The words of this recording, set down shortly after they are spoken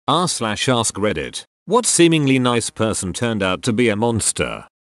r/ask Reddit. What seemingly nice person turned out to be a monster?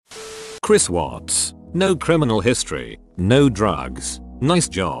 Chris Watts. No criminal history, no drugs, nice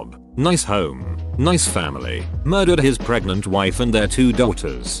job, nice home, nice family, murdered his pregnant wife and their 2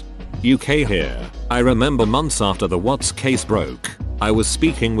 daughters. UK here. I remember months after the Watts case broke, I was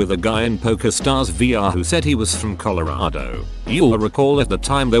speaking with a guy in PokerStars VR who said he was from Colorado. You'll recall at the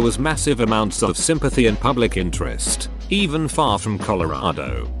time there was massive amounts of sympathy and public interest, even far from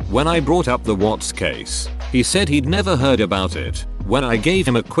Colorado. When I brought up the Watts case, he said he'd never heard about it. When I gave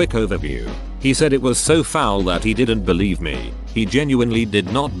him a quick overview, he said it was so foul that he didn't believe me. He genuinely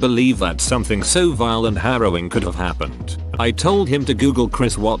did not believe that something so vile and harrowing could have happened. I told him to Google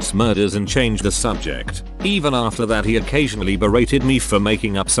Chris Watts murders and change the subject. Even after that, he occasionally berated me for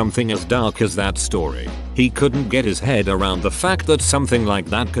making up something as dark as that story. He couldn't get his head around the fact that something like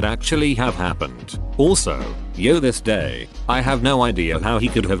that could actually have happened. Also, this day, I have no idea how he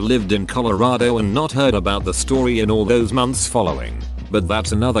could have lived in Colorado and not heard about the story in all those months following. But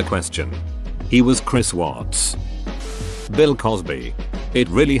that's another question. He was Chris Watts. Bill Cosby. It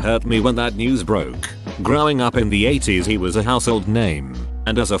really hurt me when that news broke. Growing up in the 80s, he was a household name,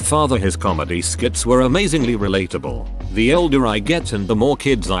 and as a father his comedy skits were amazingly relatable. The older I get and the more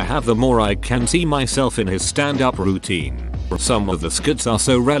kids I have, the more I can see myself in his stand-up routine. Some of the skits are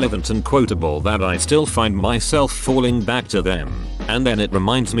so relevant and quotable that I still find myself falling back to them, and then it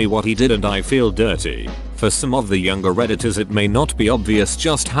reminds me what he did and I feel dirty. For some of the younger Redditors, it may not be obvious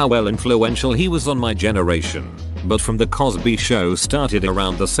just how well influential he was on my generation, but from The Cosby Show started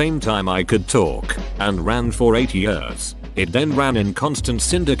around the same time I could talk, and ran for 8 years. It then ran in constant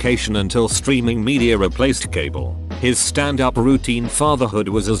syndication until streaming media replaced cable. His stand-up routine Fatherhood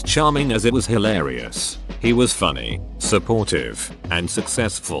was as charming as it was hilarious. He was funny, supportive, and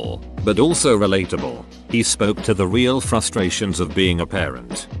successful, but also relatable. He spoke to the real frustrations of being a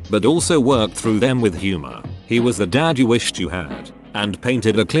parent, but also worked through them with humor. He was the dad you wished you had, and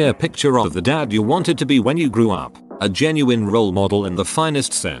painted a clear picture of the dad you wanted to be when you grew up. A genuine role model in the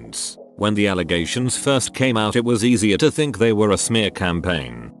finest sense. When the allegations first came out, it was easier to think they were a smear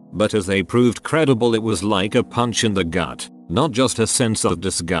campaign, but as they proved credible, it was like a punch in the gut. Not just a sense of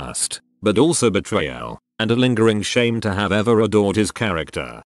disgust, but also betrayal, and a lingering shame to have ever adored his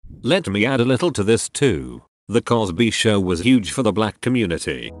character. Let me add a little to this too. The Cosby Show was huge for the black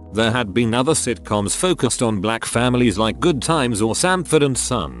community. There had been other sitcoms focused on black families like Good Times or Sanford and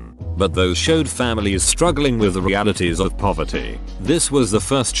Son, but those showed families struggling with the realities of poverty. This was the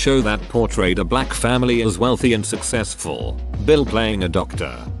first show that portrayed a black family as wealthy and successful. Bill playing a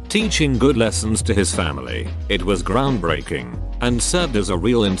doctor, teaching good lessons to his family. It was groundbreaking, and served as a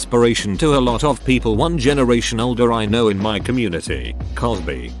real inspiration to a lot of people one generation older I know in my community.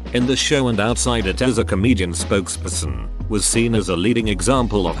 Cosby, in the show and outside it as a comedian spokesperson, was seen as a leading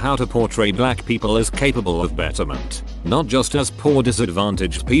example of how to portray black people as capable of betterment, not just as poor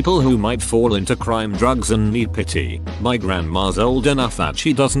disadvantaged people who might fall into crime, drugs, and need pity. My grandma's old enough that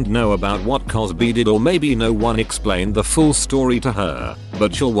she doesn't know about what Cosby did, or maybe no one explained the full story to her,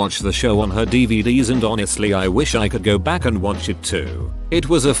 but she'll watch the show on her DVDs, and honestly I wish I could go back and watch it too. It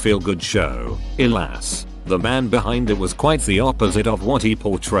was a feel-good show. Alas, the man behind it was quite the opposite of what he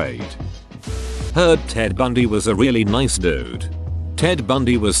portrayed. Heard Ted Bundy was a really nice dude. Ted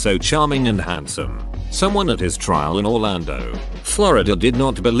Bundy was so charming and handsome. Someone at his trial in Orlando, Florida did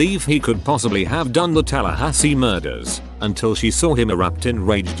not believe he could possibly have done the Tallahassee murders until she saw him erupt in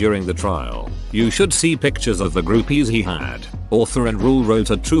rage during the trial. You should see pictures of the groupies he had. Author and Rule wrote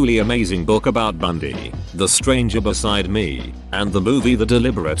a truly amazing book about Bundy, The Stranger Beside Me, and the movie The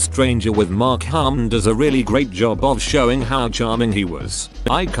Deliberate Stranger with Mark Harmon does a really great job of showing how charming he was.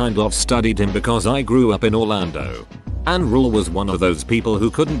 I kind of studied him because I grew up in Orlando. And Rule was one of those people who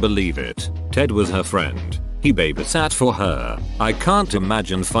couldn't believe it. Ted was her friend. He babysat for her. I can't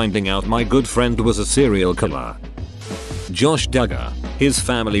imagine finding out my good friend was a serial killer. Josh Duggar. His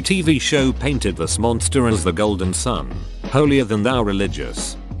family TV show painted this monster as the golden son, holier than thou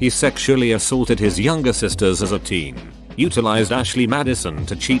religious. He sexually assaulted his younger sisters as a teen, utilized Ashley Madison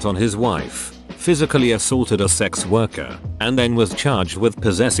to cheat on his wife, physically assaulted a sex worker, and then was charged with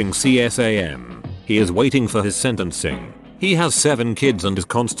possessing CSAM. He is waiting for his sentencing. He has 7 kids and has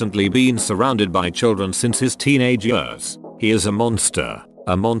constantly been surrounded by children since his teenage years. He is a monster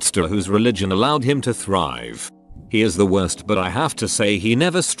whose religion allowed him to thrive. He is the worst, but I have to say he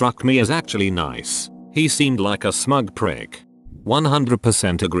never struck me as actually nice. He seemed like a smug prick.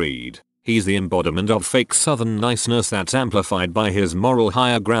 100% agreed. He's the embodiment of fake southern niceness that's amplified by his moral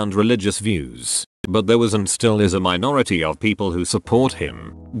higher ground religious views. But there was and still is a minority of people who support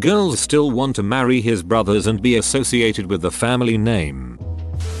him. Girls still want to marry his brothers and be associated with the family name.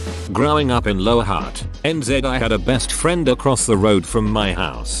 growing up in Lower Hutt, NZ. I had a best friend across the road from my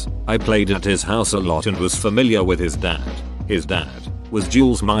house. I played at his house a lot and was familiar with his dad. His dad was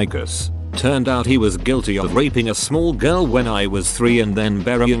Jules Mikus. Turned out he was guilty of raping a small girl when I was 3 and then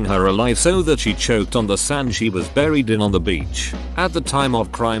burying her alive so that she choked on the sand she was buried in on the beach. At the time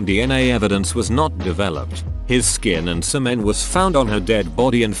of crime, DNA evidence was not developed. His skin and semen was found on her dead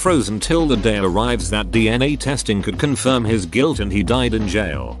body and frozen till the day arrives that DNA testing could confirm his guilt, and he died in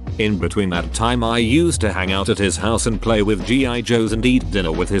jail. In between that time, I used to hang out at his house and play with G.I. Joes and eat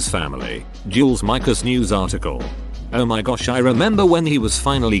dinner with his family. Jules Mikus news article. Oh my gosh, I remember when he was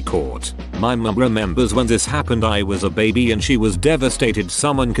finally caught. My mum remembers when this happened. I was a baby and she was devastated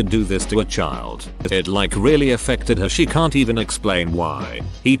someone could do this to a child. It like really affected her. She can't even explain why.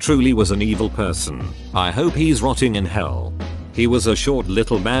 He truly was an evil person. I hope he's rotting in hell. He was a short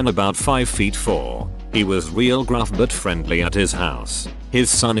little man about 5'4". He was real gruff but friendly at his house. His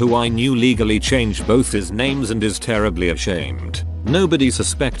son, who I knew legally, changed both his names and is terribly ashamed. Nobody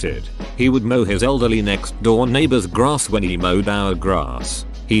suspected. He would mow his elderly next door neighbor's grass when he mowed our grass.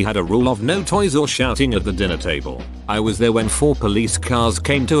 He had a rule of no toys or shouting at the dinner table. I was there when 4 police cars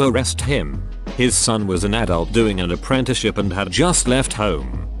came to arrest him. His son was an adult doing an apprenticeship and had just left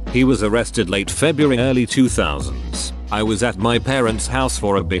home. He was arrested late February, early 2000s. I was at my parents' house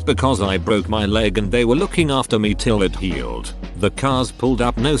for a bit because I broke my leg and they were looking after me till it healed. The cars pulled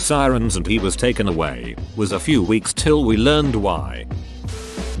up, no sirens, and he was taken away. Was a few weeks till we learned why.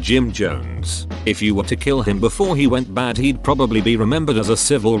 Jim Jones. If you were to kill him before he went bad, he'd probably be remembered as a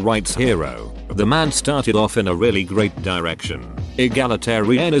civil rights hero. The man started off in a really great direction.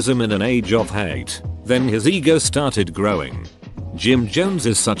 Egalitarianism in an age of hate. Then his ego started growing. Jim Jones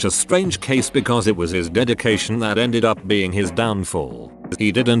is such a strange case because it was his dedication that ended up being his downfall.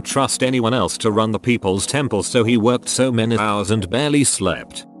 He didn't trust anyone else to run the People's Temple, so he worked so many hours and barely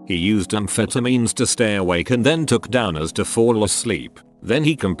slept. He used amphetamines to stay awake and then took downers to fall asleep. Then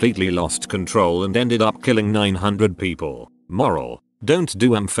he completely lost control and ended up killing 900 people. Moral: don't do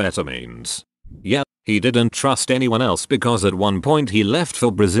amphetamines. Yeah, he didn't trust anyone else because at one point he left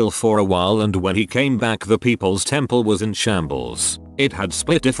for Brazil for a while, and when he came back the People's Temple was in shambles. It had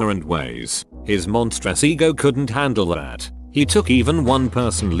split different ways. His monstrous ego couldn't handle that. He took even one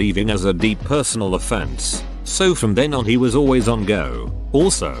person leaving as a deep personal offense. So from then on he was always on go.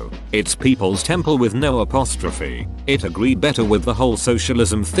 Also, it's People's Temple with no apostrophe. It agreed better with the whole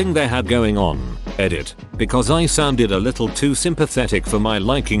socialism thing they had going on. Edit. Because I sounded a little too sympathetic for my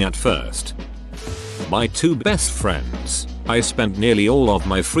liking at first. My 2 best friends. I spent nearly all of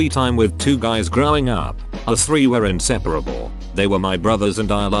my free time with 2 guys growing up. Us 3 were inseparable. They were my brothers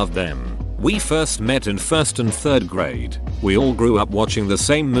and I loved them. We first met in 1st and 3rd grade. We all grew up watching the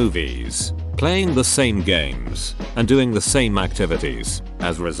same movies, playing the same games, and doing the same activities.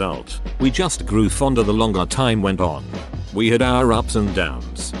 As a result, we just grew fonder the longer time went on. We had our ups and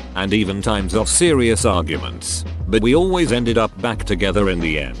downs, and even times of serious arguments, but we always ended up back together in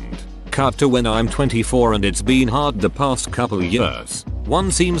the end. Cut to when I'm 24 and it's been hard the past couple years.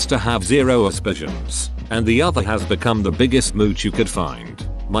 One seems to have zero suspicions, and the other has become the biggest mooch you could find.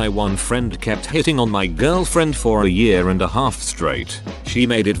 My one friend kept hitting on my girlfriend for a year and a half straight. She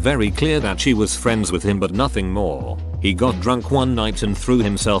made it very clear that she was friends with him but nothing more. He got drunk one night and threw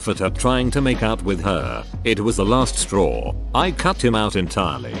himself at her trying to make out with her. It was the last straw. I cut him out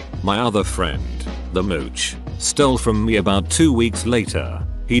entirely. My other friend, the mooch, stole from me about 2 weeks later.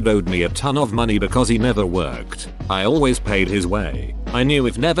 He'd owed me a ton of money because he never worked. I always paid his way. I knew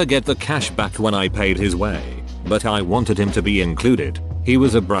I'd never get the cash back when I paid his way, but I wanted him to be included. He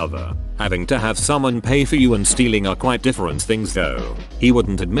was a brother. Having to have someone pay for you and stealing are quite different things though. He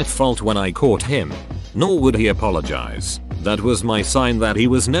wouldn't admit fault when I caught him, nor would he apologize. That was my sign that he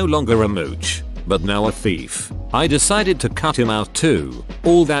was no longer a mooch, but now a thief. I decided to cut him out too.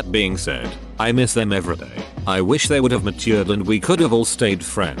 All that being said, I miss them every day. I wish they would have matured and we could have all stayed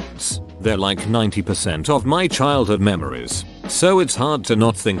friends. They're like 90% of my childhood memories, so it's hard to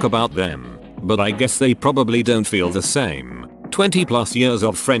not think about them. But I guess they probably don't feel the same. 20 plus years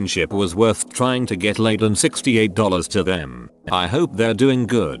of friendship was worth trying to get laid and $68 to them. I hope they're doing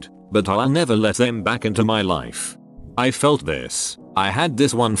good, but I'll never let them back into my life. I felt this. I had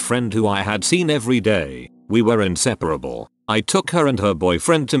this one friend who I had seen every day. We were inseparable. I took her and her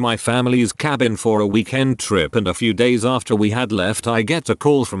boyfriend to my family's cabin for a weekend trip, and a few days after we had left I get a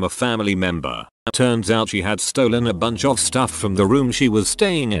call from a family member. Turns out she had stolen a bunch of stuff from the room she was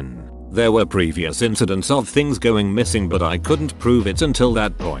staying in. There were previous incidents of things going missing, but I couldn't prove it until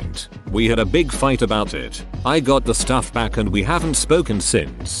that point. We had a big fight about it. I got the stuff back and we haven't spoken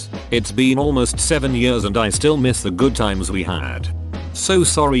since. It's been almost 7 years and I still miss the good times we had. So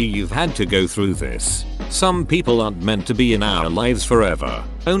sorry you've had to go through this. Some people aren't meant to be in our lives forever,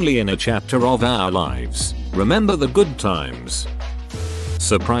 only in a chapter of our lives. Remember the good times.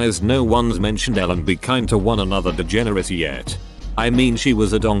 Surprised no one's mentioned Ellen Be Kind to One Another degenerate yet. I mean, she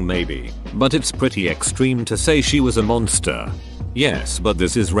was a dong maybe, but it's pretty extreme to say she was a monster. Yes, but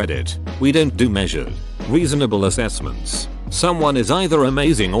this is Reddit. We don't do measured, reasonable assessments. Someone is either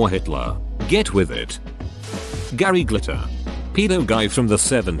amazing or Hitler. Get with it. Gary Glitter. Pedo guy from the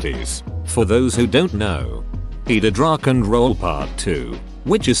 70s. For those who don't know. Pedo Rock and Roll Part 2,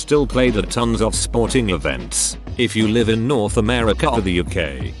 which is still played at tons of sporting events. If you live in North America or the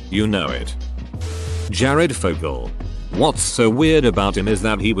UK, you know it. Jared Fogle. What's so weird about him is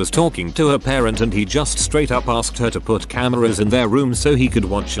that he was talking to her parent and he just straight up asked her to put cameras in their room so he could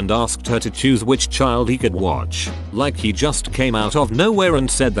watch and asked her to choose which child he could watch. Like he just came out of nowhere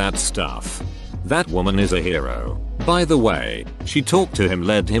and said that stuff. That woman is a hero. By the way, she talked to him,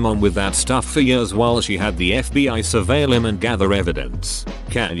 led him on with that stuff for years while she had the FBI surveil him and gather evidence.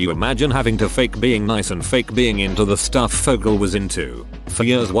 Can you imagine having to fake being nice and fake being into the stuff Fogle was into for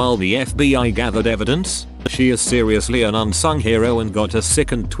years while the FBI gathered evidence? She is seriously an unsung hero and got a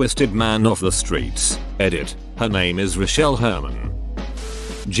sick and twisted man off the streets. Edit. Her name is Rochelle Herman.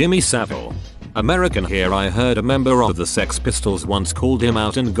 Jimmy Savile. American here. I heard a member of the Sex Pistols once called him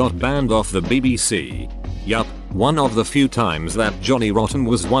out and got banned off the BBC. Yup, one of the few times that Johnny Rotten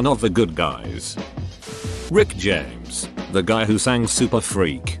was one of the good guys. Rick James, the guy who sang Super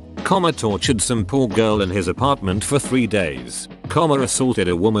Freak, tortured some poor girl in his apartment for 3 days, assaulted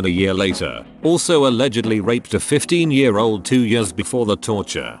a woman a year later, also allegedly raped a 15-year-old 2 years before the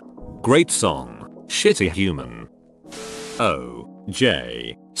torture. Great song, Shitty Human.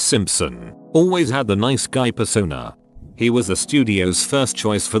 O.J. Simpson always had the nice guy persona. He was the studio's first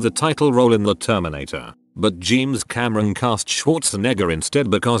choice for the title role in The Terminator, but James Cameron cast Schwarzenegger instead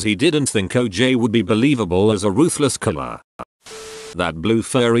because he didn't think OJ would be believable as a ruthless killer. That blue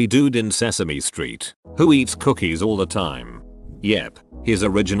furry dude in Sesame Street, who eats cookies all the time. Yep, his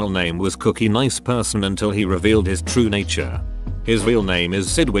original name was Cookie Nice Person until he revealed his true nature. His real name is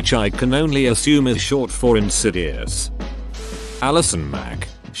Sid, which I can only assume is short for Insidious. Allison Mack.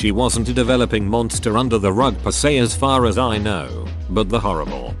 She wasn't a developing monster under the rug per se as far as I know, but the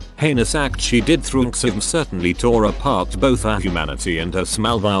horrible, heinous act she did through XIV certainly tore apart both her humanity and her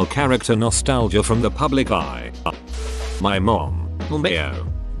Smallville character nostalgia from the public eye. My mom, Mayo.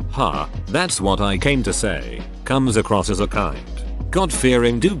 That's what I came to say, comes across as a kind,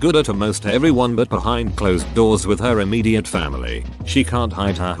 God-fearing do-gooder to most everyone, but behind closed doors with her immediate family, she can't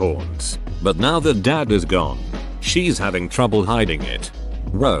hide her haunts. But now that dad is gone, she's having trouble hiding it.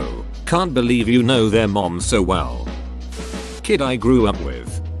 Whoa, can't believe you know their mom so well. Kid I grew up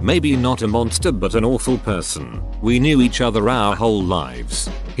with, maybe not a monster but an awful person. We knew each other our whole lives.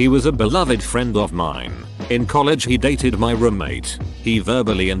 He was a beloved friend of mine. In college he dated my roommate. He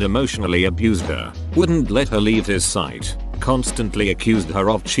verbally and emotionally abused her, wouldn't let her leave his sight, constantly accused her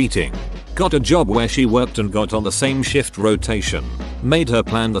of cheating. Got a job where she worked and got on the same shift rotation. Made her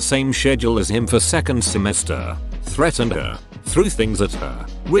plan the same schedule as him for second semester. Threatened her. Threw things at her.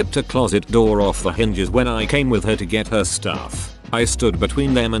 Ripped a closet door off the hinges when I came with her to get her stuff. I stood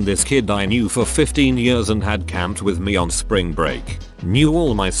between them and this kid I knew for 15 years and had camped with me on spring break. Knew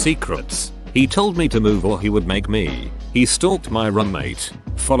all my secrets. He told me to move or he would make me. He stalked my roommate.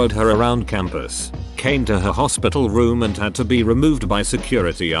 Followed her around campus. Came to her hospital room and had to be removed by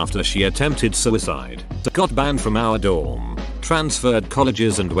security after she attempted suicide. Got banned from our dorm. Transferred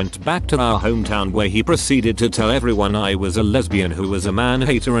colleges and went back to our hometown where he proceeded to tell everyone I was a lesbian who was a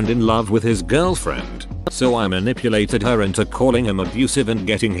man-hater and in love with his girlfriend. So I manipulated her into calling him abusive and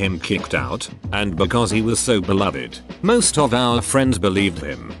getting him kicked out. And because he was so beloved, most of our friends believed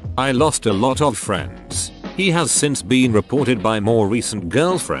him. I lost a lot of friends. He has since been reported by more recent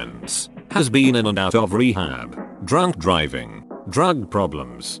girlfriends. Has been in and out of rehab, drunk driving, drug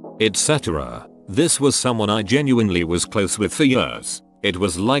problems, etc. This was someone I genuinely was close with for years. It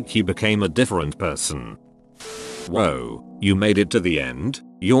was like he became a different person. Whoa, you made it to the end?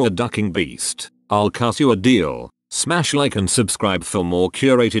 You're a ducking beast. I'll cut you a deal. Smash like and subscribe for more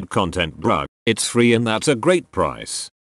curated content, bruh. It's free and that's a great price.